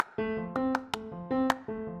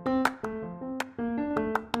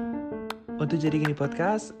Untuk Jadi Gini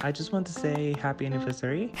Podcast, I just want to say happy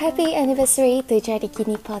anniversary. Happy anniversary to Jadi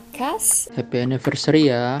Gini Podcast. Happy anniversary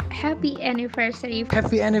ya. Happy anniversary.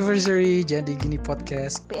 Happy anniversary Jadi Gini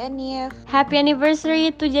Podcast. Happy anniversary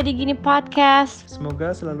to Jadi Gini Podcast. Semoga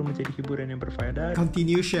selalu menjadi hiburan yang berfaedah.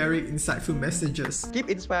 Continue sharing insightful messages. Keep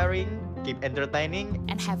inspiring, keep entertaining,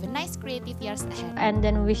 and have a nice creative years ahead. And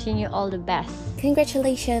then wishing you all the best.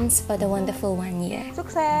 Congratulations for the wonderful 1 year.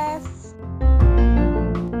 Sukses!